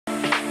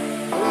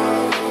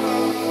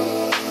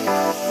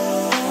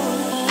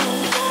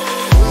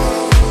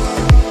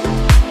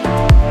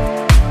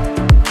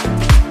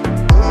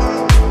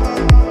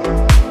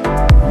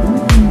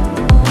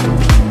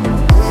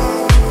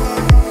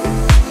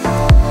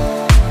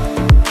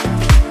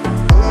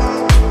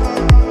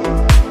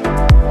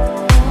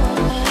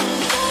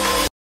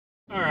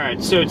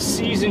Alright, so it's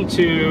season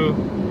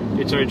 2,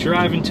 it's our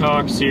Drive and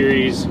Talk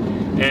series,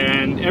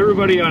 and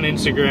everybody on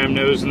Instagram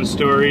knows in the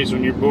stories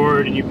when you're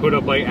bored and you put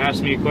up like,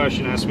 ask me a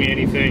question, ask me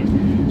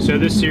anything. So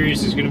this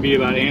series is going to be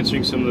about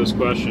answering some of those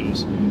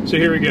questions. So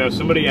here we go.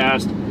 Somebody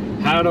asked,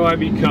 how do I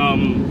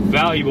become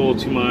valuable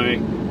to my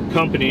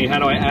company? How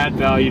do I add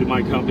value to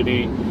my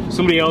company?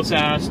 Somebody else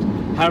asked,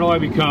 how do I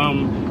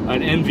become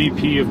an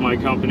MVP of my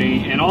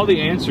company? And all the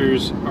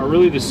answers are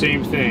really the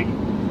same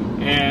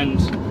thing. And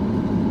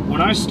when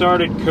I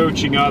started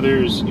coaching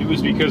others, it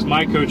was because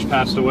my coach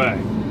passed away,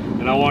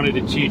 and I wanted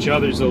to teach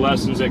others the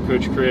lessons that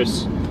Coach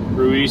Chris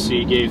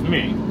Ruisi gave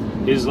me.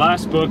 His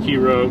last book he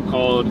wrote,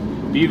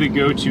 called Be the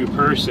Go-To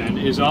Person,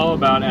 is all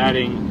about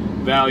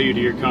adding value to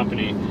your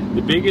company.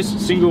 The biggest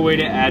single way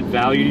to add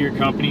value to your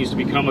company is to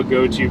become a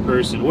go-to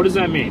person. What does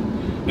that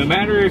mean? No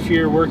matter if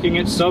you're working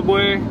at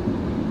Subway,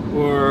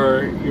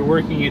 or you're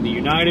working at the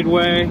United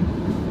Way,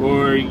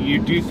 or you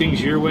do things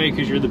your way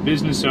because you're the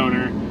business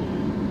owner,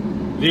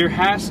 there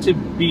has to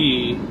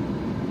be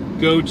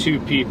go-to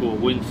people.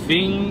 When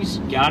things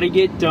gotta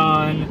get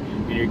done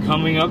and you're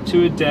coming up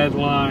to a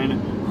deadline,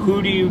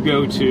 who do you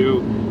go to?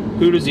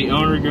 Who does the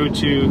owner go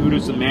to? Who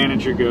does the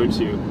manager go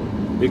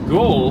to? The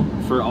goal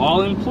for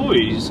all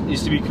employees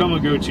is to become a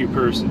go-to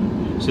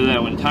person, so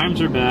that when times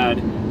are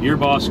bad, your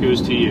boss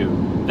goes to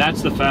you.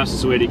 That's the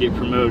fastest way to get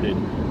promoted.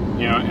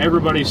 You know,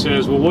 everybody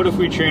says, well, what if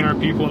we train our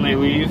people and they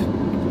leave?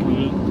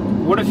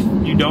 What if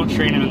you don't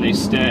train them and they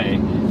stay?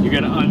 You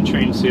got an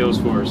untrained sales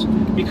force.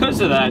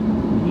 Because of that,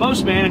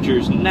 most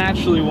managers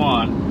naturally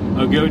want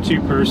a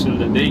go-to person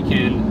that they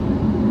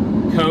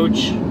can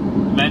coach,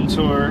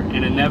 mentor,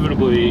 and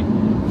inevitably,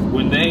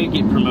 when they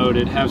get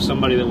promoted, have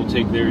somebody that will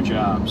take their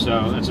job.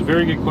 So that's a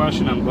very good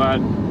question. I'm glad,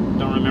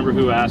 don't remember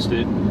who asked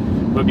it.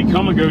 But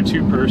become a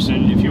go-to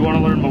person. If you want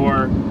to learn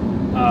more,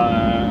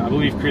 I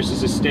believe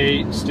Chris's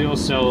estate still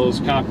sells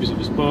copies of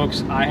his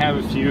books. I have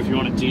a few if you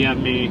want to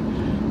DM me.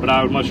 But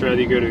I would much rather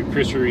you go to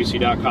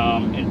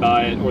chrisruisi.com and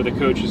buy it, or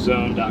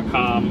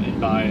thecoacheszone.com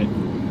and buy it.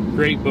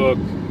 Great book.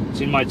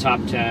 It's in my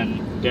top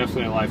 10.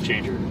 Definitely a life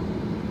changer.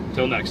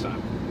 Until next time.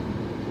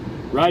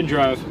 Ride and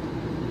drive.